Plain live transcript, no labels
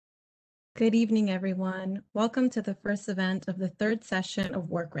Good evening, everyone. Welcome to the first event of the third session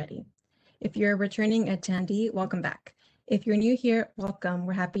of Work Ready. If you're a returning attendee, welcome back. If you're new here, welcome.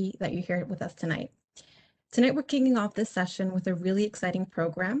 We're happy that you're here with us tonight. Tonight, we're kicking off this session with a really exciting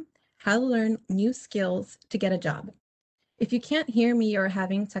program, How to Learn New Skills to Get a Job. If you can't hear me or are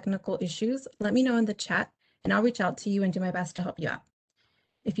having technical issues, let me know in the chat and I'll reach out to you and do my best to help you out.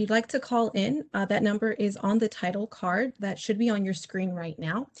 If you'd like to call in, that number is on the title card that should be on your screen right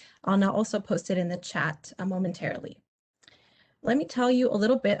now. I'll now also post it in the chat momentarily. Let me tell you a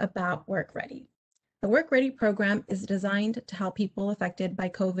little bit about Work Ready. The Work Ready program is designed to help people affected by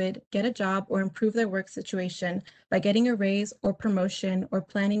COVID get a job or improve their work situation by getting a raise or promotion or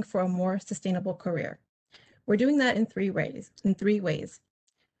planning for a more sustainable career. We're doing that in three ways.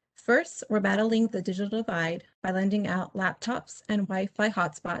 First, we're battling the digital divide by lending out laptops and Wi-Fi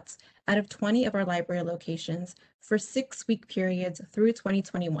hotspots out of 20 of our library locations for 6-week periods through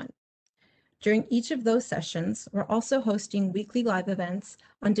 2021. During each of those sessions, we're also hosting weekly live events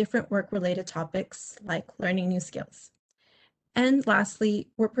on different work-related topics like learning new skills. And lastly,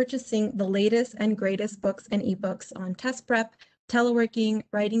 we're purchasing the latest and greatest books and ebooks on test prep, teleworking,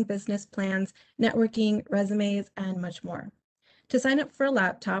 writing business plans, networking, resumes, and much more. To sign up for a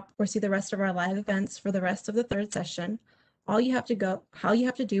laptop or see the rest of our live events for the rest of the third session, all you have to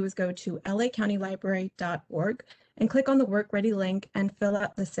do is go to lacountylibrary.org and click on the Work Ready link and fill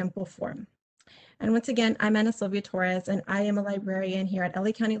out the simple form. And once again, I'm Ana Silvia Torres, and I am a librarian here at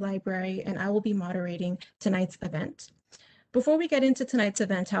LA County Library, and I will be moderating tonight's event. Before we get into tonight's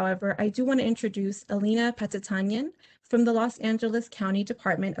event, however, I do want to introduce Alina Patitanyan from the Los Angeles County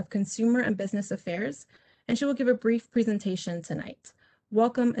Department of Consumer and Business Affairs, and she will give a brief presentation tonight.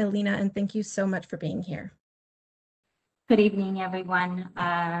 Welcome, Alina, and thank you so much for being here. Good evening, everyone.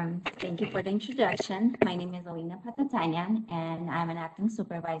 Thank you for the introduction. My name is Alina Patitanyan, and I'm an acting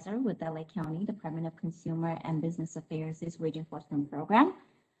supervisor with the LA County Department of Consumer and Business Affairs' Wage Enforcement Program.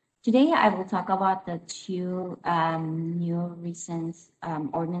 Today, I will talk about the two new recent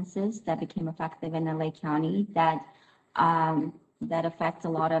ordinances that became effective in LA County that affect a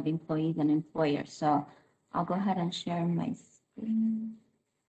lot of employees and employers. So I'll go ahead and share my screen.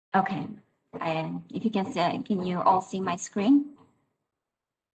 Okay, if you can you all see my screen?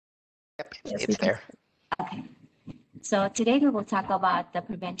 Yep, it's there. Okay, so today we will talk about the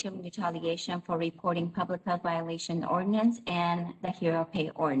prevention of retaliation for reporting public health violation ordinance and the hero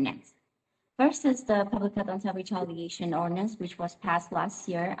pay ordinance. First is the public health anti-retaliation ordinance, which was passed last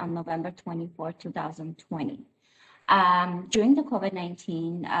year on November 24, 2020. During the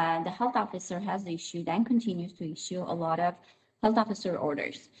COVID-19, the health officer has issued and continues to issue a lot of health officer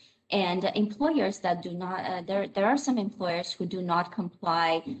orders. And employers that do not, there are some employers who do not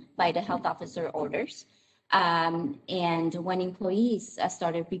comply by the health officer orders. And when employees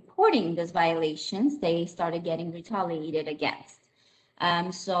started reporting these violations, they started getting retaliated against.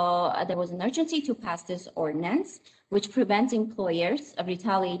 So there was an urgency to pass this ordinance, which prevents employers of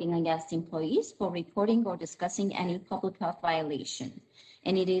retaliating against employees for reporting or discussing any public health violation.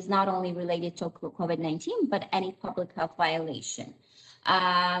 And it is not only related to COVID-19, but any public health violation.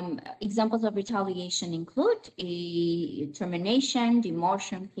 Examples of retaliation include termination,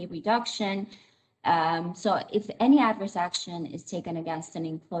 demotion, pay reduction. So if any adverse action is taken against an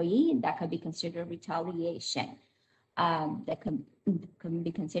employee, that could be considered retaliation.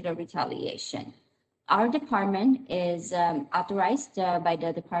 Our department is authorized by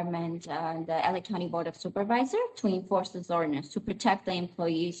the department, the LA County Board of Supervisors, to enforce this ordinance to protect the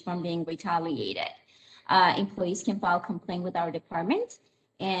employees from being retaliated. Employees can file a complaint with our department,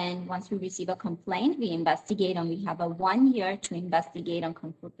 and once we receive a complaint, we investigate, and we have a 1 year to investigate and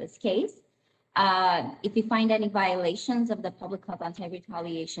conclude this case. If we find any violations of the public health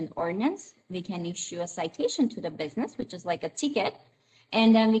anti-retaliation ordinance, we can issue a citation to the business, which is like a ticket.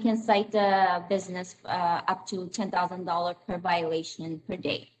 And then we can cite the business up to $10,000 per violation per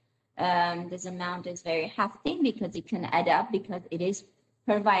day. This amount is very hefty because it can add up because it is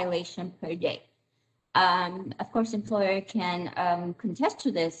per violation per day. Of course, employer can contest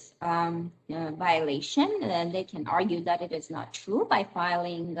to this violation, and they can argue that it is not true by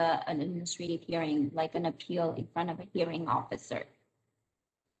filing an administrative hearing, like an appeal in front of a hearing officer.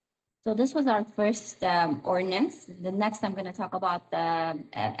 So this was our first ordinance. The next, I'm going to talk about the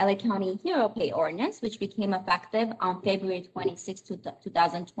LA County Hero Pay Ordinance, which became effective on February 26,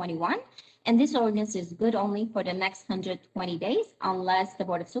 2021. And this ordinance is good only for the next 120 days, unless the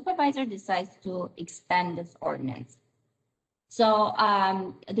Board of Supervisors decides to extend this ordinance. So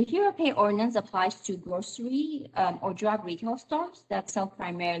the Hero Pay Ordinance applies to grocery or drug retail stores that sell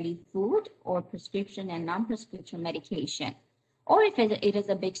primarily food or prescription and non-prescription medication, or if it is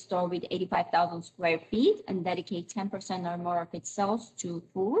a big store with 85,000 square feet and dedicate 10% or more of its sales to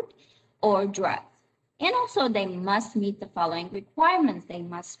food or drugs. And also they must meet the following requirements. They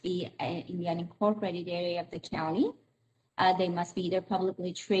must be in the unincorporated area of the county. They must be either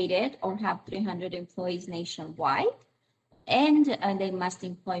publicly traded or have 300 employees nationwide. And they must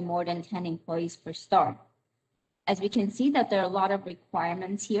employ more than 10 employees per store. As we can see that there are a lot of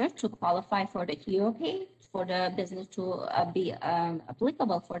requirements here to qualify for the Hero Pay, for the business to be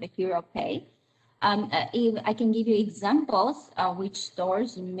applicable for the Hero Pay. If I can give you examples which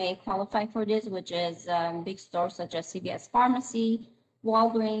stores may qualify for this, which is big stores such as CVS Pharmacy,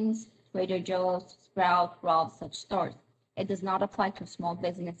 Walgreens, Trader Joe's, Sprout, Ralph's, such stores. It does not apply to small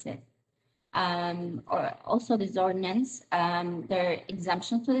businesses. Or also this ordinance, there are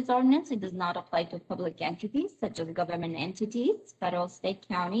exemptions to this ordinance. It does not apply to public entities such as government entities, federal, state,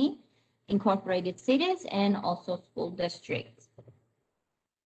 county, incorporated cities, and also school districts.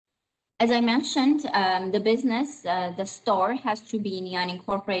 As I mentioned, the store has to be in the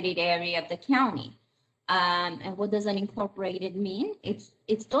unincorporated area of the county. And what does unincorporated mean?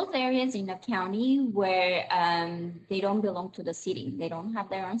 It's those areas in the county where they don't belong to the city. They don't have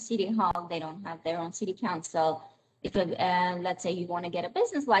their own city hall. They don't have their own city council. If let's say you want to get a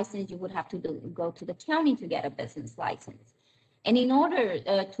business license, you would have to go to the county to get a business license. And in order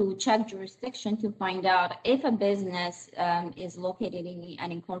to check jurisdiction to find out if a business is located in the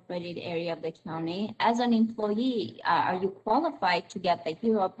unincorporated area of the county, as an employee, are you qualified to get the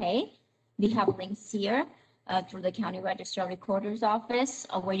Hero Pay? We have links here through the County Registrar Recorder's Office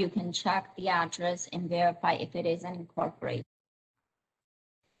where you can check the address and verify if it is unincorporated.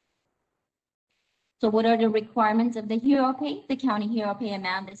 So what are the requirements of the Hero Pay? The county Hero Pay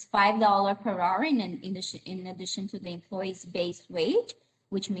amount is $5 per hour in addition to the employee's base wage,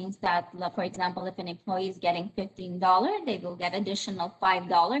 which means that, for example, if an employee is getting $15, they will get additional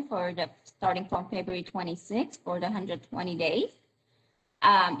 $5 for starting from February 26th for the 120 days.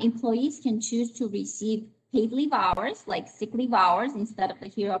 Employees can choose to receive paid leave hours, like sick leave hours, instead of the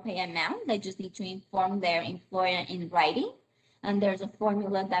Hero Pay amount. They just need to inform their employer in writing, and there's a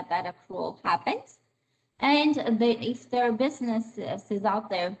formula that accrual happens. And if there are businesses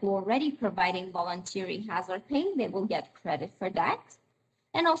out there who are already providing voluntary hazard pay, they will get credit for that.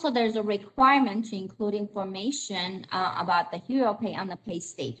 And also there's a requirement to include information about the Hero Pay on the pay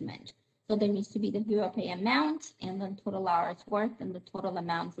statement. So there needs to be the Hero Pay amount and the total hours worked and the total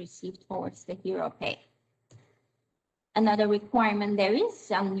amount received towards the Hero Pay. Another requirement there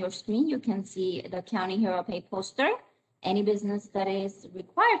is on your screen, you can see the County Hero Pay poster. Any business that is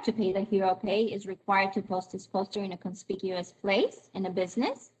required to pay the Hero Pay is required to post this poster in a conspicuous place in a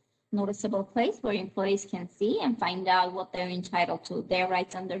business, noticeable place where employees can see and find out what they're entitled to, their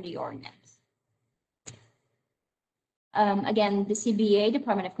rights under the ordinance. Again, the CBA,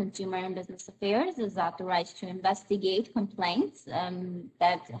 Department of Consumer and Business Affairs, is authorized to investigate complaints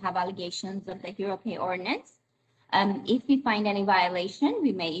that have allegations of the Hero Pay ordinance. If we find any violation,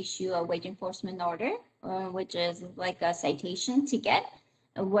 we may issue a wage enforcement order, which is like a citation ticket,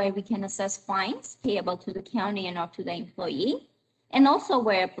 where we can assess fines payable to the county and or to the employee. And also,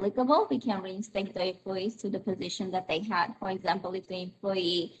 where applicable, we can reinstate the employees to the position that they had. For example, if the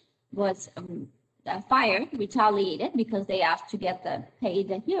employee was fired, retaliated because they asked to get the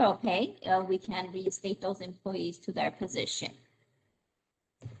Hero Pay, we can reinstate those employees to their position.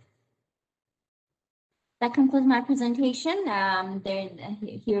 That concludes my presentation.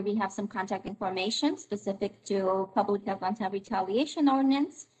 Here we have some contact information specific to Public Health Anti-Retaliation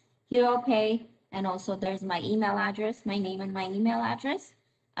Ordinance, Hero Pay, and also there's my email address, my name and my email address.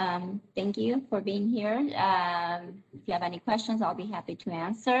 Thank you for being here. If you have any questions, I'll be happy to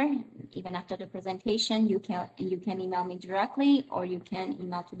answer. Even after the presentation, you can email me directly, or you can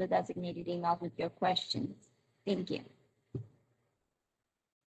email to the designated email with your questions. Thank you.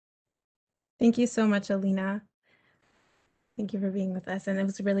 Thank you so much, Alina. Thank you for being with us, and it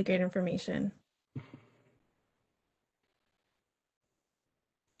was really great information.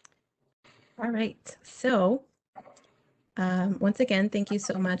 All right, so once again, thank you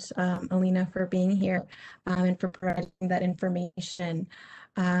so much, Alina, for being here and for providing that information.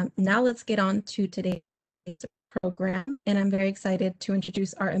 Now let's get on to today's program, and I'm very excited to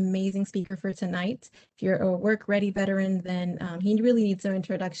introduce our amazing speaker for tonight. If you're a work-ready veteran, then he really needs no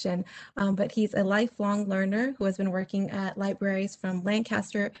introduction, but he's a lifelong learner who has been working at libraries from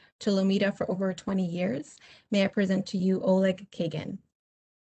Lancaster to Lomita for over 20 years. May I present to you Oleg Kagan.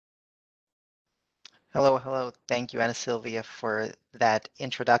 Hello, hello. Thank you, Ana Silvia, for that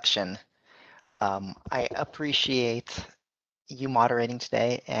introduction. I appreciate you moderating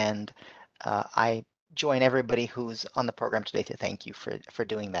today, and I join everybody who's on the program today to thank you for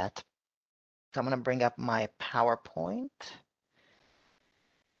doing that. So I'm going to bring up my PowerPoint.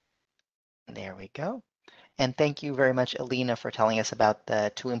 There we go. And thank you very much, Alina, for telling us about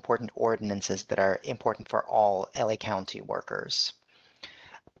the two important ordinances that are important for all LA County workers.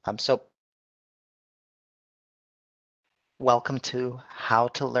 So welcome to How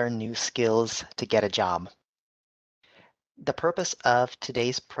to Learn New Skills to Get a Job. The purpose of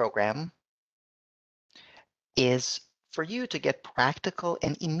today's program is for you to get practical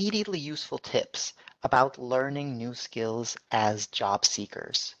and immediately useful tips about learning new skills as job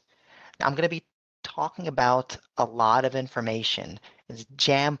seekers. Now, I'm going to be talking about a lot of information. It's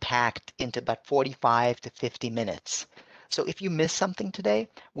jam-packed into about 45 to 50 minutes. So if you miss something today,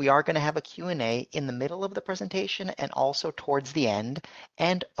 we are going to have a Q&A in the middle of the presentation and also towards the end.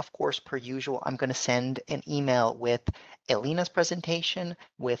 And of course, per usual, I'm going to send an email with Elina's presentation,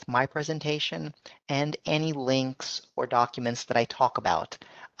 with my presentation, and any links or documents that I talk about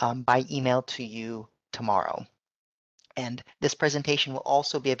by email to you tomorrow. And this presentation will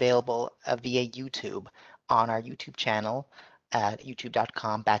also be available via YouTube on our YouTube channel at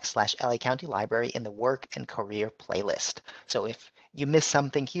youtube.com/LA County Library in the Work and Career playlist. So if you miss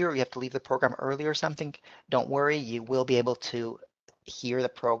something here, or you have to leave the program early or something, don't worry, you will be able to hear the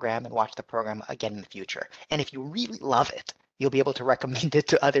program and watch the program again in the future. And if you really love it, you'll be able to recommend it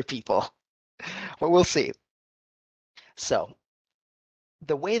to other people. But we'll see. So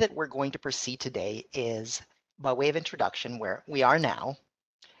the way that we're going to proceed today is by way of introduction, where we are now.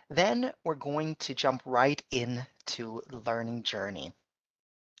 Then we're going to jump right into the learning journey.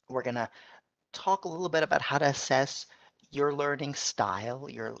 We're going to talk a little bit about how to assess your learning style,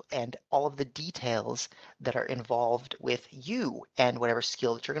 and all of the details that are involved with you and whatever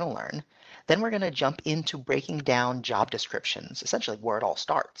skill that you're going to learn. Then we're going to jump into breaking down job descriptions, essentially where it all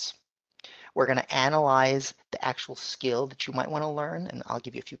starts. We're going to analyze the actual skill that you might want to learn, and I'll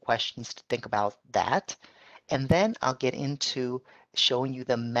give you a few questions to think about that. And then I'll get into showing you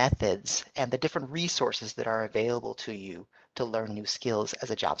the methods and the different resources that are available to you to learn new skills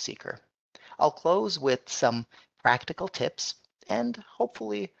as a job seeker. I'll close with some practical tips and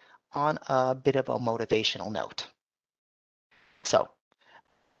hopefully on a bit of a motivational note. So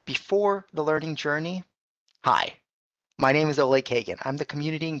before the learning journey, hi, my name is Oleg Kagan. I'm the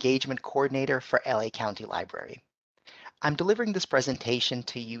Community Engagement Coordinator for LA County Library. I'm delivering this presentation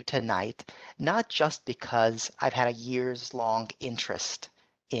to you tonight, not just because I've had a years-long interest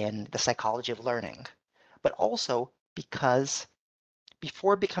in the psychology of learning, but also because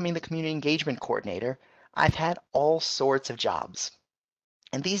before becoming the Community Engagement Coordinator, I've had all sorts of jobs.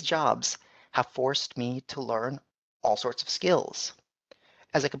 And these jobs have forced me to learn all sorts of skills.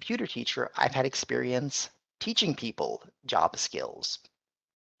 As a computer teacher, I've had experience teaching people job skills.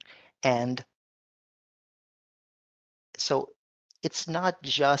 And so it's not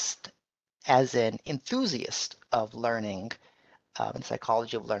just as an enthusiast of learning and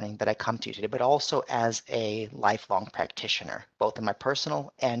psychology of learning that I come to you today, but also as a lifelong practitioner, both in my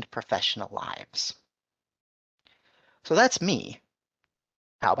personal and professional lives. So that's me.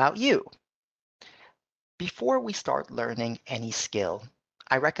 How about you? Before we start learning any skill,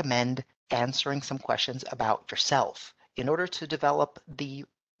 I recommend answering some questions about yourself in order to develop the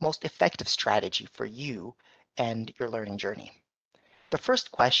most effective strategy for you and your learning journey. The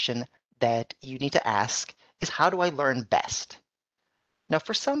first question that you need to ask is, how do I learn best? Now,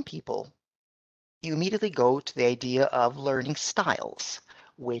 for some people, you immediately go to the idea of learning styles,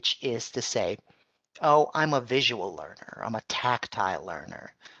 which is to say, oh, I'm a visual learner, I'm a tactile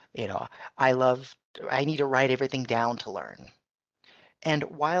learner. You know, I need to write everything down to learn. And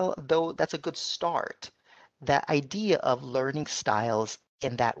while though that's a good start, that idea of learning styles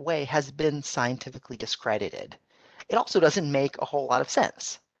in that way has been scientifically discredited. It also doesn't make a whole lot of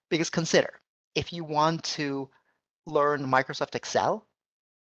sense, because consider, if you want to learn Microsoft Excel,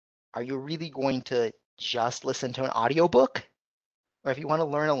 are you really going to just listen to an audiobook? Or if you want to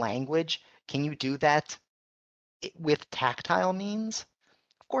learn a language, can you do that with tactile means?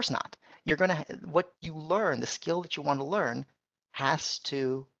 Of course not. You're going to, what you learn, the skill that you want to learn, has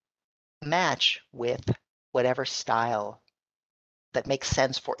to match with whatever style that makes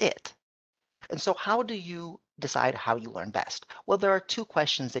sense for it. And so how do you decide how you learn best? Well, there are two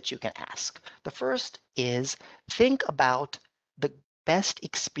questions that you can ask. The first is, think about the best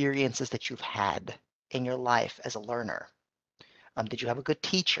experiences that you've had in your life as a learner. Did you have a good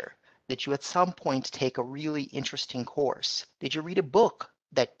teacher? Did you at some point take a really interesting course? Did you read a book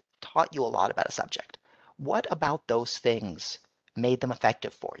that taught you a lot about a subject? What about those things made them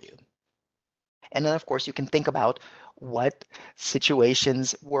effective for you? And then, of course, you can think about what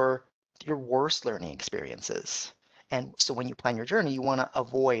situations were your worst learning experiences. And so when you plan your journey, you want to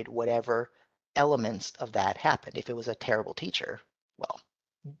avoid whatever elements of that happened. If it was a terrible teacher, well,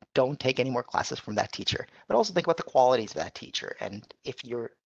 don't take any more classes from that teacher, but also think about the qualities of that teacher. And if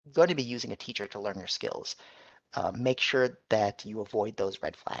you're going to be using a teacher to learn your skills, make sure that you avoid those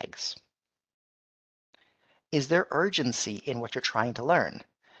red flags. Is there urgency in what you're trying to learn?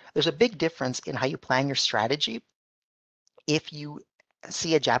 There's a big difference in how you plan your strategy. If you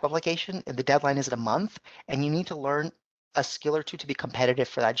see a job application and the deadline is in a month and you need to learn a skill or two to be competitive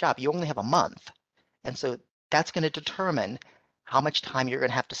for that job, you only have a month. And so that's going to determine how much time you're going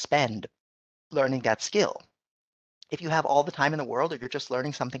to have to spend learning that skill. If you have all the time in the world or you're just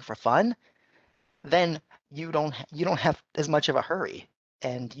learning something for fun, then you don't have as much of a hurry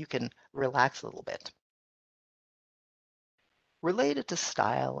and you can relax a little bit. Related to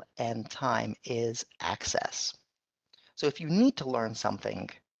style and time is access. So if you need to learn something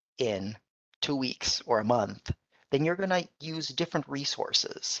in 2 weeks or a month, then you're going to use different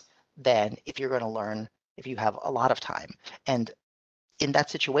resources than if you're going to learn if you have a lot of time. And in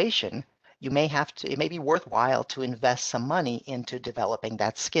that situation, it may be worthwhile to invest some money into developing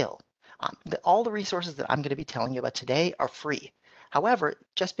that skill. All the resources that I'm going to be telling you about today are free. However,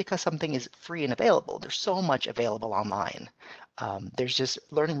 just because something is free and available, there's so much available online. There's just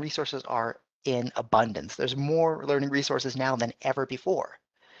learning resources are in abundance. There's more learning resources now than ever before.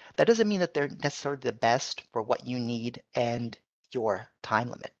 That doesn't mean that they're necessarily the best for what you need and your time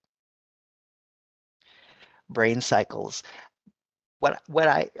limit. Brain cycles.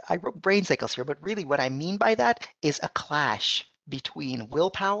 I wrote brain cycles here, but really what I mean by that is a clash between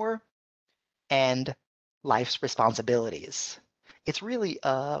willpower and life's responsibilities. It's really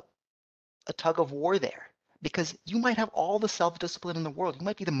a tug of war there because you might have all the self-discipline in the world. You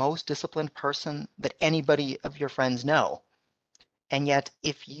might be the most disciplined person that anybody of your friends know. And yet,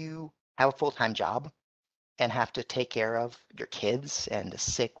 if you have a full-time job and have to take care of your kids and a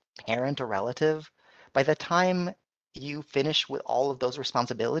sick parent or relative, by the time you finish with all of those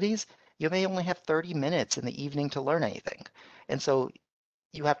responsibilities, you may only have 30 minutes in the evening to learn anything. And so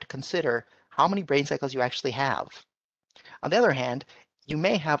you have to consider how many brain cycles you actually have. On the other hand, you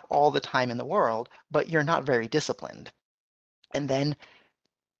may have all the time in the world, but you're not very disciplined. And then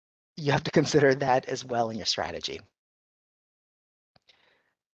you have to consider that as well in your strategy.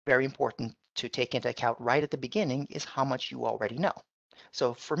 Very important to take into account right at the beginning is how much you already know.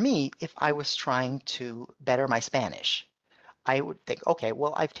 So for me, if I was trying to better my Spanish, I would think, okay,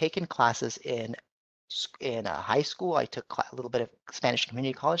 well, I've taken classes in high school. I took a little bit of Spanish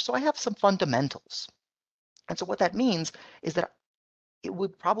community college, so I have some fundamentals. And so what that means is that it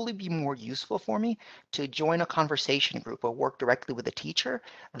would probably be more useful for me to join a conversation group or work directly with a teacher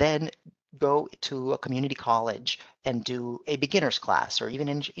than go to a community college and do a beginner's class or even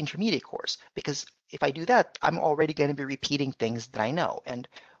an intermediate course. Because if I do that, I'm already going to be repeating things that I know. And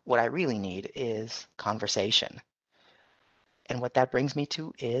what I really need is conversation. And what that brings me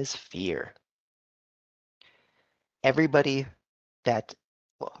to is fear. Everybody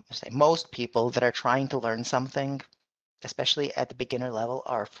most people that are trying to learn something, especially at the beginner level,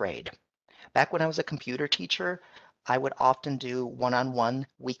 are afraid. Back when I was a computer teacher, I would often do one-on-one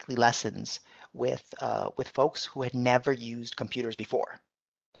weekly lessons with folks who had never used computers before.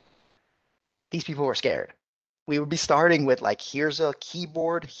 These people were scared. We would be starting with like, here's a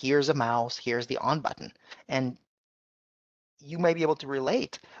keyboard, here's a mouse, here's the on button. And you may be able to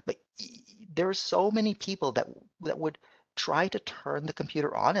relate, but there are so many people that would try to turn the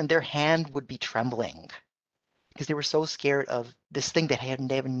computer on and their hand would be trembling because they were so scared of this thing that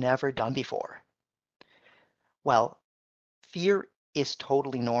they've never done before. Well, fear is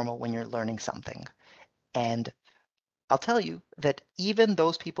totally normal when you're learning something. And I'll tell you that even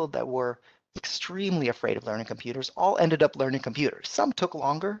those people that were extremely afraid of learning computers all ended up learning computers. Some took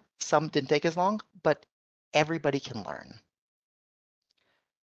longer, some didn't take as long, but everybody can learn.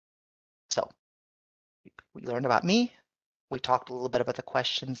 So we learned about me. We talked a little bit about the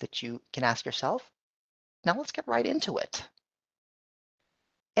questions that you can ask yourself. Now let's get right into it.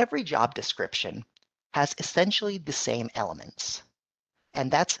 Every job description has essentially the same elements,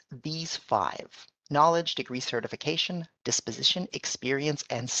 and that's these 5: knowledge, degree, certification, disposition, experience,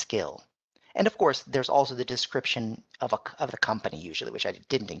 and skill. And of course, there's also the description of the company usually, which I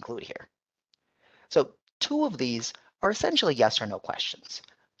didn't include here. So 2 of these are essentially yes or no questions.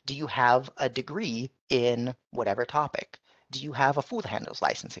 Do you have a degree in whatever topic? Do you have a food handler's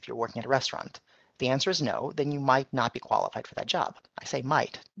license if you're working at a restaurant? If the answer is no, then you might not be qualified for that job. I say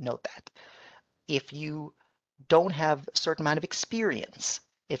might, note that. If you don't have a certain amount of experience,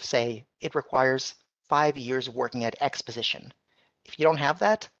 if say it requires 5 years of working at X position, if you don't have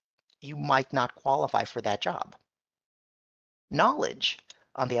that, you might not qualify for that job. Knowledge,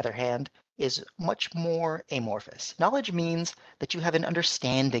 on the other hand, is much more amorphous. Knowledge means that you have an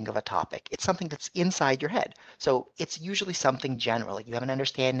understanding of a topic. It's something that's inside your head. So it's usually something general. Like you have an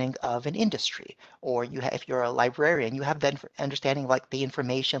understanding of an industry, or if you're a librarian, you have that understanding like the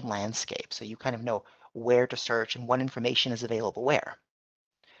information landscape. So you kind of know where to search and what information is available where.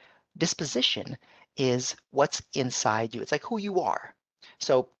 Disposition is what's inside you. It's like who you are.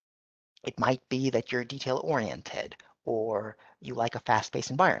 So it might be that you're detail-oriented or you like a fast-paced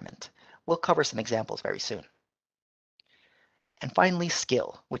environment. We'll cover some examples very soon. And finally,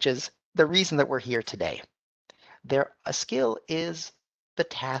 skill, which is the reason that we're here today. A skill is the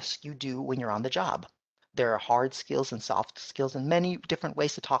task you do when you're on the job. There are hard skills and soft skills and many different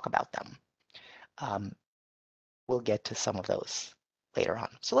ways to talk about them. We'll get to some of those later on.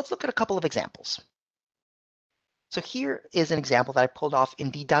 So let's look at a couple of examples. So here is an example that I pulled off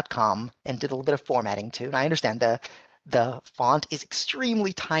Indeed.com and did a little bit of formatting to. And I understand the font is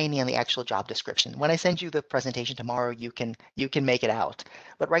extremely tiny on the actual job description. When I send you the presentation tomorrow, you can make it out.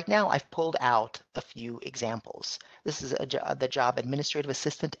 But right now, I've pulled out a few examples. This is the job administrative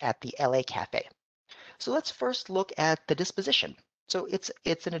assistant at the LA Cafe. So let's first look at the disposition. So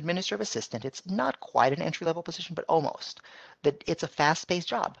it's an administrative assistant. It's not quite an entry-level position, but almost. It's a fast-paced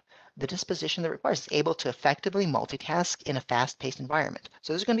job. The disposition that requires is able to effectively multitask in a fast-paced environment.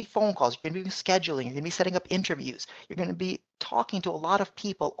 So there's going to be phone calls, you're going to be scheduling, you're going to be setting up interviews, you're going to be talking to a lot of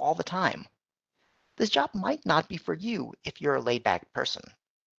people all the time. This job might not be for you if you're a laid-back person.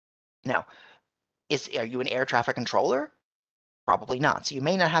 Now, are you an air traffic controller? Probably not. So you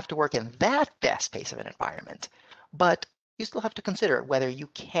may not have to work in that fast pace of an environment, but you still have to consider whether you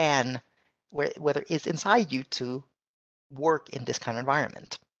can, whether it's inside you to work in this kind of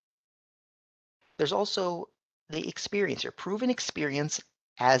environment. There's also the experience, your proven experience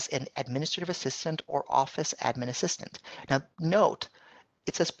as an administrative assistant or office admin assistant. Now note,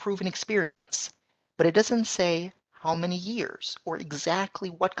 it says proven experience, but it doesn't say how many years or exactly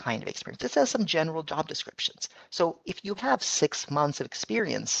what kind of experience. It says some general job descriptions. So if you have 6 months of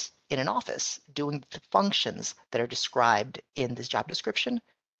experience in an office doing the functions that are described in this job description,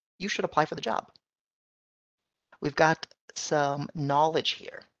 you should apply for the job. We've got some knowledge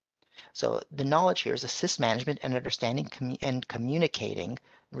here. So the knowledge here is assist management and understanding and communicating,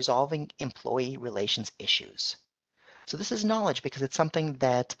 resolving employee relations issues. So this is knowledge because it's something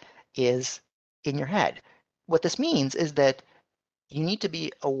that is in your head. What this means is that you need to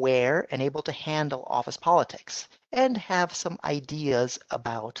be aware and able to handle office politics and have some ideas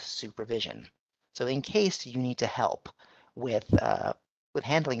about supervision. So in case you need to help with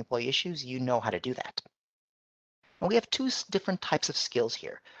handling employee issues, you know how to do that. And we have two different types of skills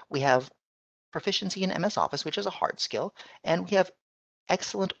here. We have proficiency in MS Office, which is a hard skill, and we have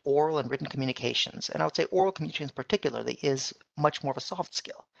excellent oral and written communications. And I would say oral communications particularly is much more of a soft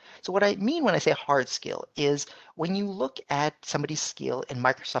skill. So what I mean when I say hard skill is when you look at somebody's skill in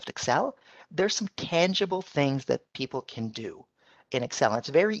Microsoft Excel, there's some tangible things that people can do in Excel. And it's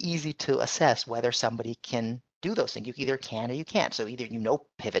very easy to assess whether somebody can do those things. You either can or you can't. So either you know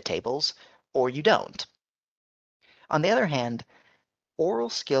pivot tables or you don't. On the other hand, oral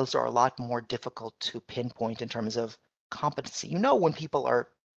skills are a lot more difficult to pinpoint in terms of competency. You know when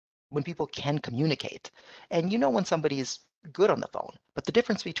people can communicate, and you know when somebody's good on the phone. But the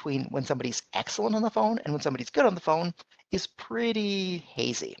difference between when somebody's excellent on the phone and when somebody's good on the phone is pretty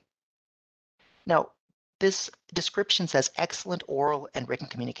hazy. Now, this description says excellent oral and written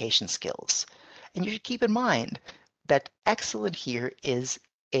communication skills. And you should keep in mind that excellent here is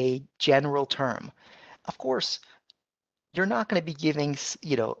a general term. Of course, you're not going to be giving,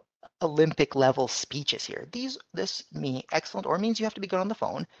 Olympic level speeches here. This means excellent or means you have to be good on the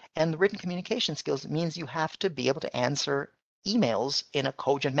phone, and the written communication skills means you have to be able to answer emails in a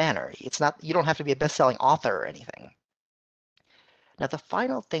cogent manner. You don't have to be a best-selling author or anything. Now the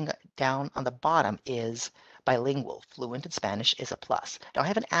final thing down on the bottom is bilingual, fluent in Spanish is a plus. Now I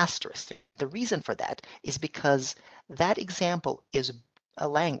have an asterisk. The reason for that is because that example is a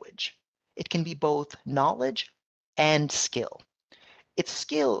language. It can be both knowledge and skill. It's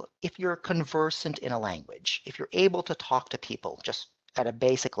skill if you're conversant in a language, if you're able to talk to people just at a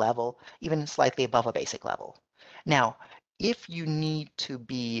basic level, even slightly above a basic level. Now, if you need to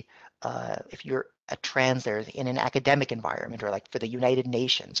be, if you're a translator in an academic environment or like for the United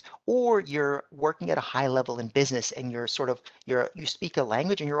Nations, or you're working at a high level in business and you speak a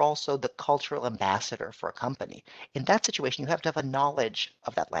language and you're also the cultural ambassador for a company. In that situation, you have to have a knowledge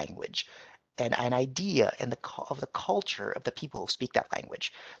of that language and an idea of the culture of the people who speak that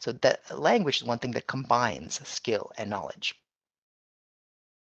language. So the language is one thing that combines skill and knowledge.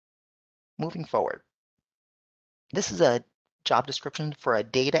 moving forward. This is a job description for a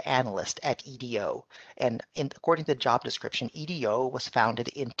data analyst at EDO. And according to the job description, EDO was founded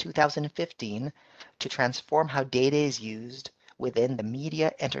in 2015 to transform how data is used within the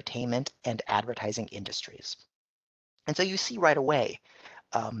media, entertainment, and advertising industries. And so you see right away,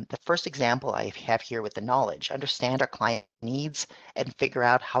 the first example I have here with the knowledge, understand our client needs and figure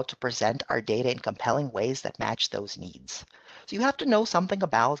out how to present our data in compelling ways that match those needs. So you have to know something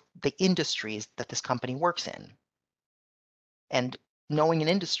about the industries that this company works in. And knowing an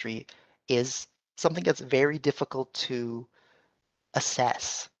industry is something that's very difficult to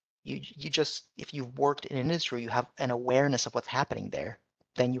assess. You just, if you've worked in an industry, you have an awareness of what's happening there,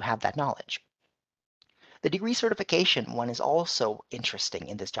 then you have that knowledge. The degree certification one is also interesting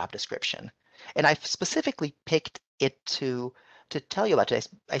in this job description. And I've specifically picked it to tell you about it.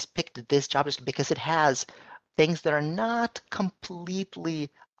 I picked this job description because it has things that are not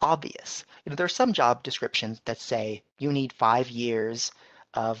completely obvious. There are some job descriptions that say you need 5 years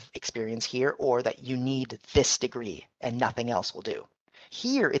of experience here, or that you need this degree and nothing else will do.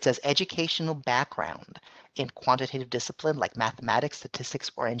 Here it says educational background in quantitative discipline like mathematics,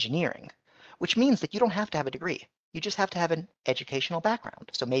 statistics, or engineering, which means that you don't have to have a degree. You just have to have an educational background.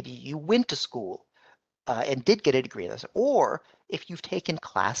 So maybe you went to school and did get a degree in this, or if you've taken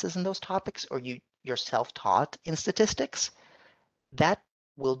classes in those topics, or you're self-taught in statistics, that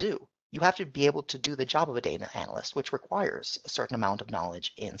will do. You have to be able to do the job of a data analyst, which requires a certain amount of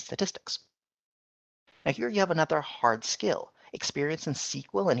knowledge in statistics. Now here you have another hard skill, experience in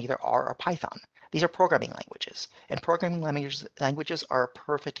SQL and either R or Python. These are programming languages, and programming languages are a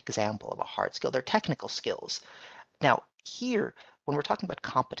perfect example of a hard skill. They're technical skills. Now here, when we're talking about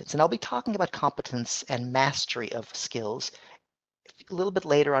competence, and I'll be talking about competence and mastery of skills a little bit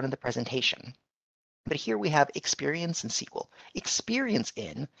later on in the presentation, but here we have experience in SQL. Experience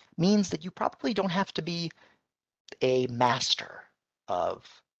in means that you probably don't have to be a master of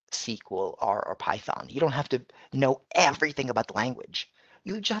SQL, R, or Python. You don't have to know everything about the language.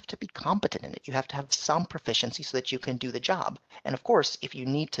 You just have to be competent in it. You have to have some proficiency so that you can do the job. And of course, if you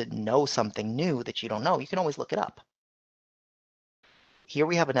need to know something new that you don't know, you can always look it up. Here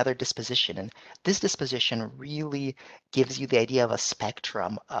we have another disposition, and this disposition really gives you the idea of a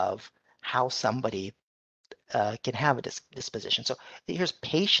spectrum of how somebody can have a disposition. So here's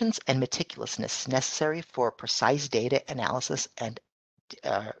patience and meticulousness necessary for precise data analysis and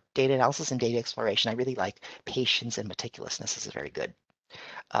data exploration. I really like patience and meticulousness. This is very good.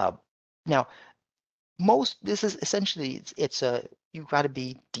 Now, this is essentially, you've got to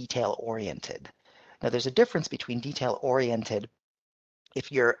be detail oriented. Now, there's a difference between detail oriented.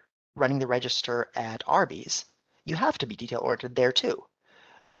 If you're running the register at Arby's, you have to be detail oriented there too.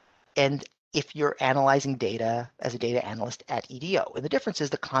 And if you're analyzing data as a data analyst at EDO, and the difference is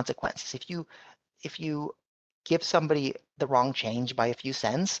the consequences. If you give somebody the wrong change by a few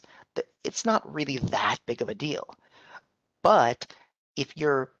cents, it's not really that big of a deal. But if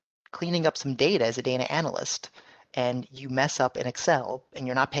you're cleaning up some data as a data analyst and you mess up in Excel and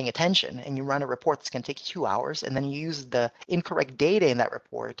you're not paying attention and you run a report that's going to take 2 hours and then you use the incorrect data in that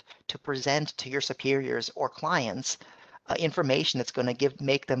report to present to your superiors or clients information that's going to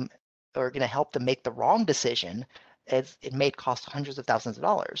make them or going to help them make the wrong decision, as it may cost hundreds of thousands of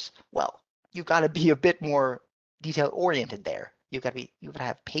dollars. Well, you've got to be a bit more detail oriented there. You've got to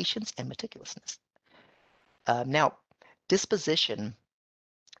have patience and meticulousness. Now, disposition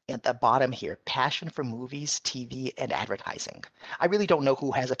at the bottom here, passion for movies, TV, and advertising. I really don't know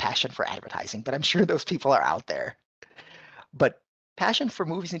who has a passion for advertising, but I'm sure those people are out there. But passion for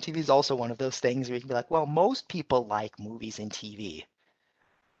movies and TV is also one of those things where you can be like, well, most people like movies and TV.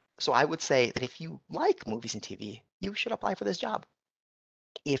 So I would say that if you like movies and TV, you should apply for this job.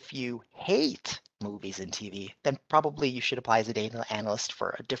 If you hate movies and TV, then probably you should apply as a data analyst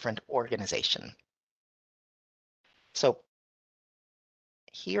for a different organization. So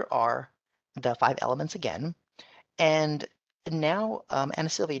here are the 5 elements again. And now, Anna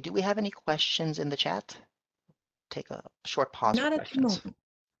Sylvia, do we have any questions in the chat? Take a short pause for Not at the questions. moment.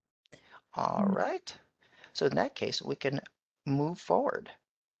 All right. So in that case, we can move forward.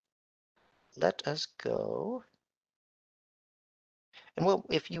 Let us go. And well,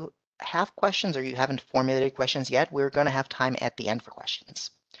 if you have questions or you haven't formulated questions yet, we're going to have time at the end for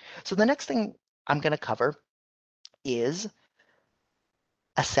questions. So the next thing I'm going to cover is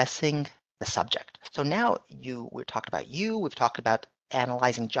assessing the subject. So now we've talked about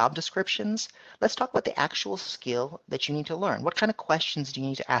analyzing job descriptions. Let's talk about the actual skill that you need to learn. What kind of questions do you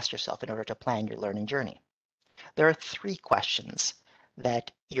need to ask yourself in order to plan your learning journey? There are 3 questions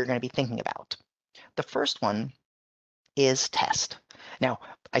that you're going to be thinking about. The first one is test. Now,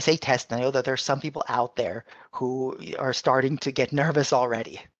 I say test, and I know that there's some people out there who are starting to get nervous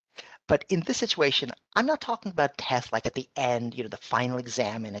already. But in this situation, I'm not talking about tests like at the end, the final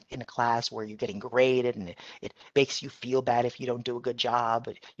exam in a class where you're getting graded and it makes you feel bad if you don't do a good job,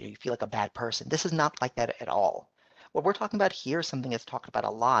 but you feel like a bad person. This is not like that at all. What we're talking about here is something that's talked about a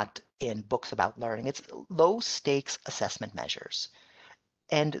lot in books about learning. It's low stakes assessment measures.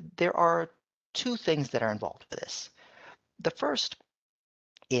 And there are two things that are involved with this. The first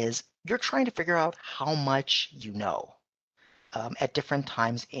is you're trying to figure out how much you know at different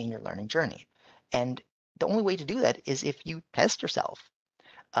times in your learning journey. And the only way to do that is if you test yourself.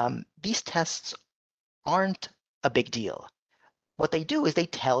 These tests aren't a big deal. What they do is they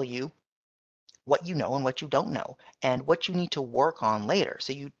tell you what you know and what you don't know and what you need to work on later.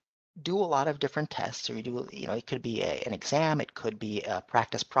 So you do a lot of different tests, or you do, it could be an exam, it could be a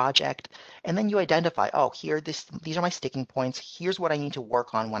practice project, and then you identify, oh, these are my sticking points. Here's what I need to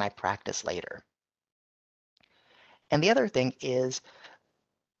work on when I practice later. And the other thing is,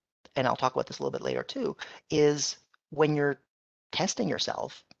 and I'll talk about this a little bit later too, is when you're testing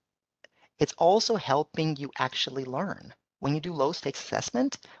yourself, it's also helping you actually learn. When you do low stakes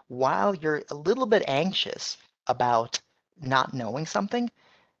assessment, while you're a little bit anxious about not knowing something,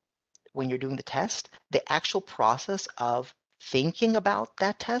 when you're doing the test, the actual process of thinking about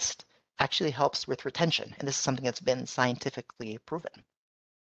that test actually helps with retention. And this is something that's been scientifically proven.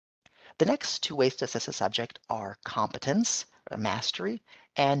 The next two ways to assess a subject are competence, or mastery,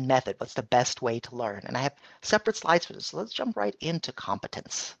 and method. What's the best way to learn? And I have separate slides for this, so let's jump right into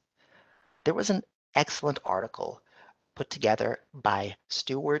competence. There was an excellent article put together by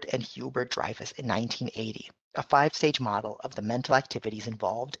Stewart and Hubert Dreyfus in 1980, a 5-stage model of the mental activities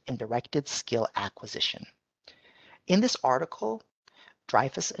involved in directed skill acquisition. In this article,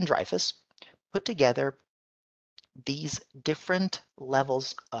 Dreyfus and Dreyfus put together these different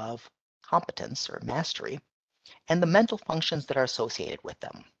levels of competence or mastery and the mental functions that are associated with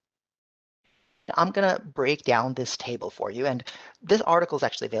them. Now, I'm going to break down this table for you, and this article is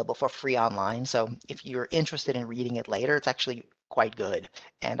actually available for free online, so if you're interested in reading it later, it's actually quite good,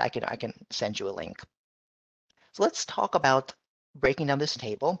 and I can send you a link. So let's talk about breaking down this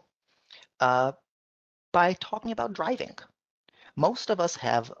table by talking about driving. Most of us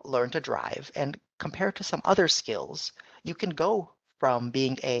have learned to drive, and compared to some other skills, you can go from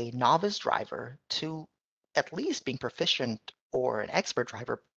being a novice driver to at least being proficient or an expert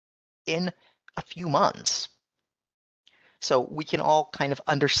driver in a few months. So we can all kind of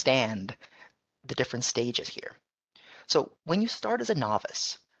understand the different stages here. So when you start as a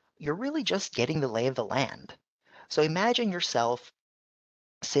novice, you're really just getting the lay of the land. So imagine yourself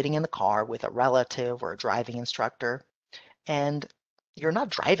sitting in the car with a relative or a driving instructor, and you're not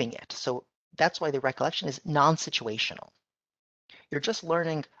driving it. So that's why the recollection is non-situational. You're just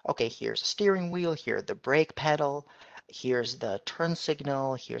learning, okay, here's a steering wheel, here's the brake pedal, here's the turn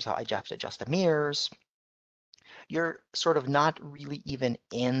signal, here's how I have to adjust the mirrors. You're sort of not really even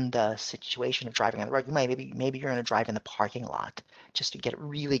in the situation of driving on the road. You might maybe you're going to drive in the parking lot just to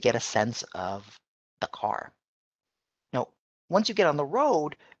really get a sense of the car. Now, once you get on the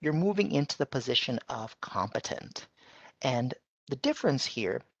road, you're moving into the position of competent. And the difference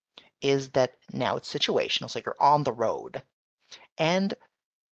here is that now it's situational, so you're on the road. And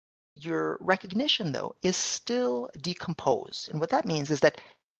your recognition, though, is still decomposed. And what that means is that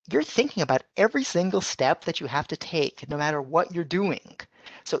you're thinking about every single step that you have to take, no matter what you're doing.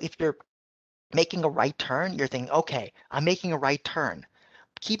 So if you're making a right turn, you're thinking, okay, I'm making a right turn.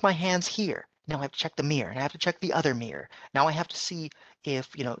 Keep my hands here. Now I have to check the mirror, and I have to check the other mirror. Now I have to see if,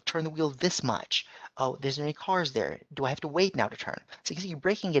 turn the wheel this much. Oh, there's any cars there. Do I have to wait now to turn? So you can see you're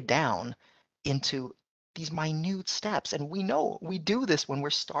breaking it down into these minute steps. And we know we do this when we're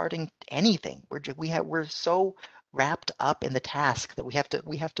starting anything. We're so wrapped up in the task that we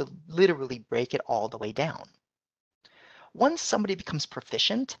have to literally break it all the way down. Once somebody becomes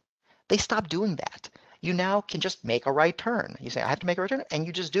proficient, they stop doing that. You now can just make a right turn. You say, I have to make a right turn, and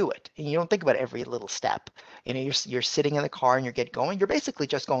you just do it. And you don't think about every little step. You're sitting in the car and you get going. You're basically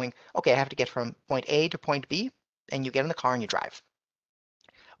just going, okay, I have to get from point A to point B, and you get in the car and you drive.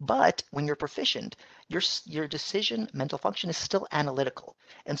 But when you're proficient, your decision mental function is still analytical.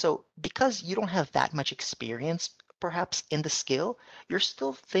 And so because you don't have that much experience, perhaps in the skill, you're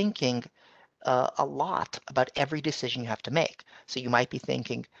still thinking a lot about every decision you have to make. So you might be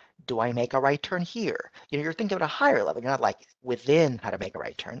thinking, do I make a right turn here? You're thinking at a higher level. You're not like within how to make a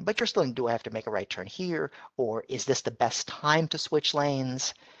right turn, but you're still thinking, do I have to make a right turn here? Or is this the best time to switch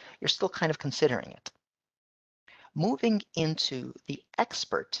lanes? You're still kind of considering it. Moving into the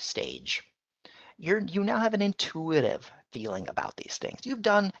expert stage, you now have an intuitive feeling about these things.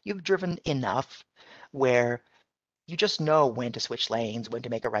 You've driven enough where you just know when to switch lanes, when to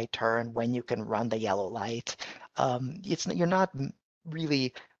make a right turn, when you can run the yellow light. You're not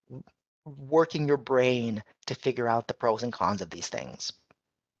really working your brain to figure out the pros and cons of these things.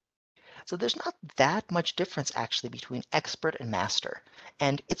 So there's not that much difference actually between expert and master.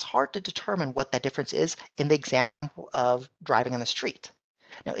 And it's hard to determine what that difference is in the example of driving on the street.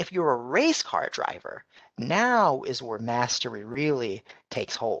 Now, if you're a race car driver, now is where mastery really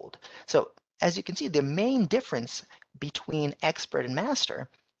takes hold. So as you can see, the main difference between expert and master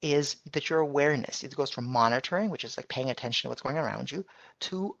is that your awareness, it goes from monitoring, which is like paying attention to what's going around you,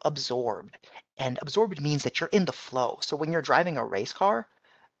 to absorbed. And absorbed means that you're in the flow. So when you're driving a race car,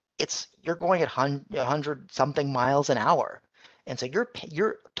 you're going at 100 something miles an hour. And so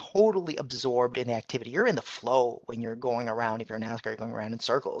you're totally absorbed in the activity. You're in the flow when you're going around. If you're a NASCAR, you're going around in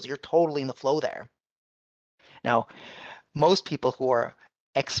circles. You're totally in the flow there. Now, most people who are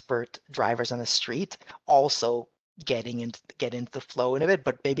expert drivers on the street also get into the flow in a bit,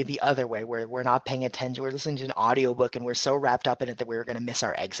 but maybe the other way, where we're not paying attention. We're listening to an audiobook and we're so wrapped up in it that we're going to miss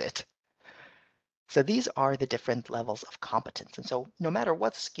our exit. So these are the different levels of competence. And so no matter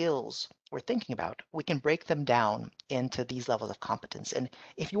what skills we're thinking about, we can break them down into these levels of competence. And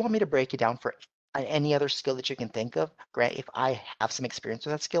if you want me to break it down for any other skill that you can think of, Grant, if I have some experience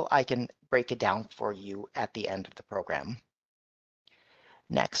with that skill, I can break it down for you at the end of the program.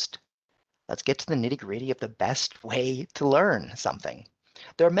 Next, let's get to the nitty-gritty of the best way to learn something.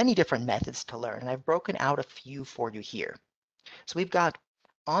 There are many different methods to learn, and I've broken out a few for you here. So we've got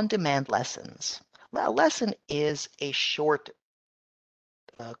on-demand lessons. A lesson is a short,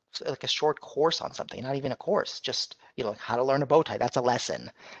 like a short course on something, not even a course, just, how to learn a bow tie, that's a lesson.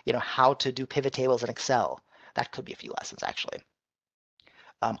 How to do pivot tables in Excel, that could be a few lessons actually.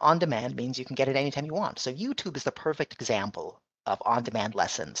 On-demand means you can get it anytime you want. So YouTube is the perfect example of on-demand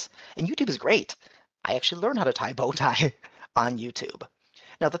lessons. And YouTube is great. I actually learned how to tie a bow tie on YouTube.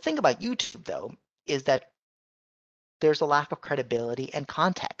 Now, the thing about YouTube, though, is that there's a lack of credibility and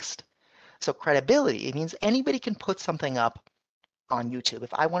context. So credibility, it means anybody can put something up on YouTube.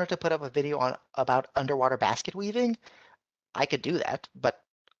 If I wanted to put up a video about underwater basket weaving, I could do that, but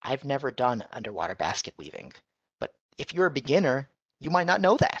I've never done underwater basket weaving. But if you're a beginner, you might not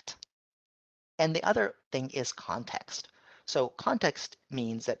know that. And the other thing is context. So context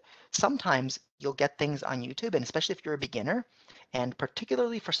means that sometimes you'll get things on YouTube, and especially if you're a beginner, and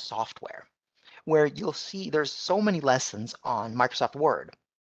particularly for software, where you'll see there's so many lessons on Microsoft Word.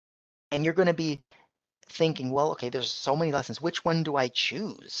 And you're going to be thinking, well, okay, there's so many lessons. Which one do I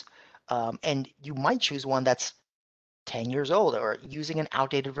choose? And you might choose one that's 10 years old or using an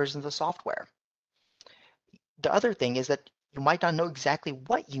outdated version of the software. The other thing is that you might not know exactly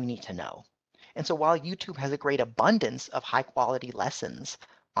what you need to know. And so while YouTube has a great abundance of high quality lessons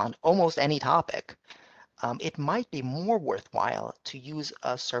on almost any topic, it might be more worthwhile to use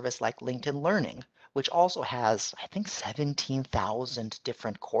a service like LinkedIn Learning, which also has, I think, 17,000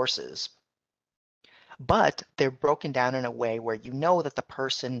 different courses. But they're broken down in a way where you know that the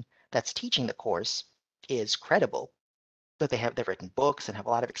person that's teaching the course is credible, that they've written books and have a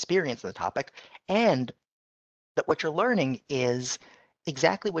lot of experience in the topic, and that what you're learning is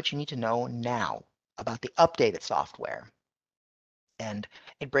exactly what you need to know now about the updated software. And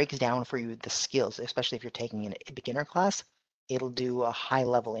it breaks down for you the skills, especially if you're taking a beginner class, it'll do a high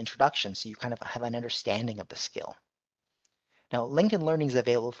level introduction so you kind of have an understanding of the skill. Now, LinkedIn Learning is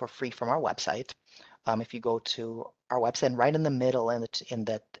available for free from our website. If you go to our website, and right in the middle in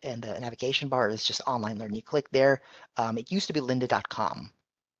the navigation bar is just online learning. You click there. It used to be lynda.com.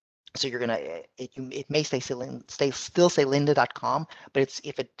 So you're gonna it may still say lynda.com, but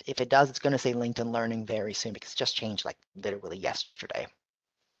if it does, it's gonna say LinkedIn Learning very soon because it just changed like literally yesterday.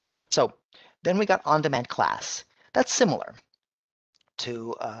 So then we got on-demand class. That's similar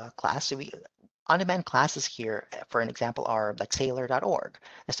to class. So on-demand classes here, for an example, are like Sailor.org.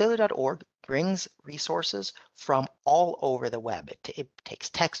 Now, Sailor.org brings resources from all over the web. It takes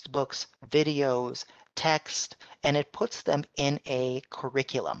textbooks, videos, text, and it puts them in a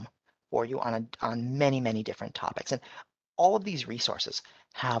curriculum for you on many, many different topics. And all of these resources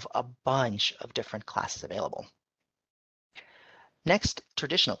have a bunch of different classes available. Next,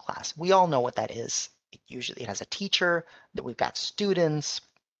 traditional class. We all know what that is. It has a teacher, that we've got students,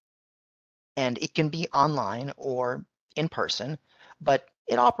 and it can be online or in person, but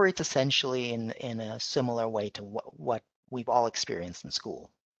it operates essentially in a similar way to what we've all experienced in school.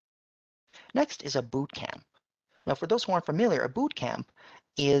 Next is a boot camp. Now, for those who aren't familiar, a boot camp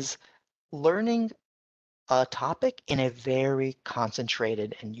is learning a topic in a very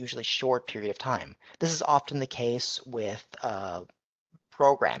concentrated and usually short period of time. This is often the case with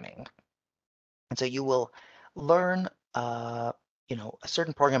programming. And so you will learn, a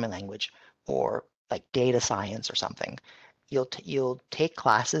certain programming language or like data science or something. You'll take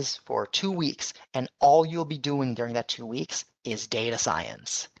classes for 2 weeks, and all you'll be doing during that 2 weeks is data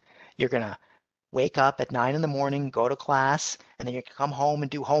science. You're gonna wake up at 9 in the morning, go to class, and then you can come home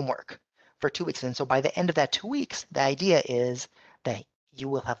and do homework for 2 weeks. And so by the end of that 2 weeks, the idea is that you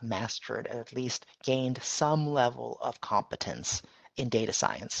will have mastered, at least gained some level of competence in data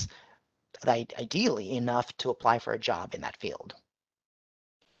science, ideally enough to apply for a job in that field.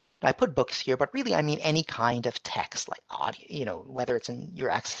 I put books here, but really I mean any kind of text, like audio, whether you're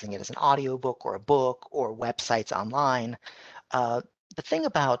accessing it as an audiobook or a book or websites online. The thing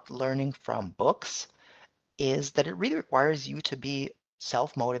about learning from books is that it really requires you to be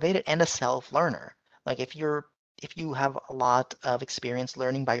self-motivated and a self-learner. Like if you have a lot of experience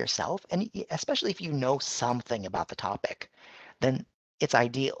learning by yourself, and especially if you know something about the topic, then it's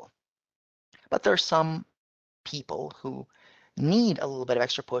ideal. But there are some people who need a little bit of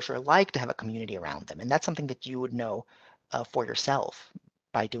extra push or like to have a community around them. And that's something that you would know for yourself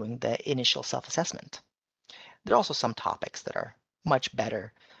by doing the initial self-assessment. There are also some topics that are much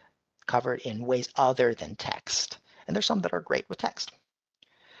better covered in ways other than text. And there's some that are great with text.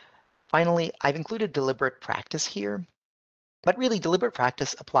 Finally, I've included deliberate practice here, but really deliberate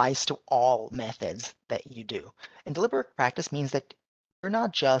practice applies to all methods that you do. And deliberate practice means that you're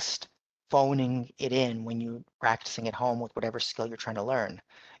not just phoning it in when you're practicing at home with whatever skill you're trying to learn.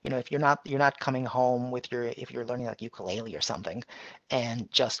 If you're not coming home if you're learning like ukulele or something and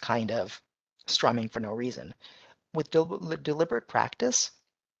just kind of strumming for no reason. With deliberate practice,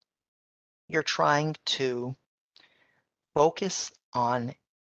 you're trying to focus on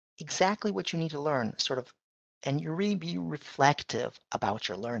exactly what you need to learn, and you really be reflective about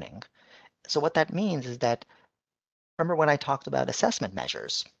your learning. So what that means is that, remember when I talked about assessment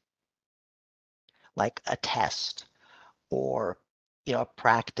measures, like a test or a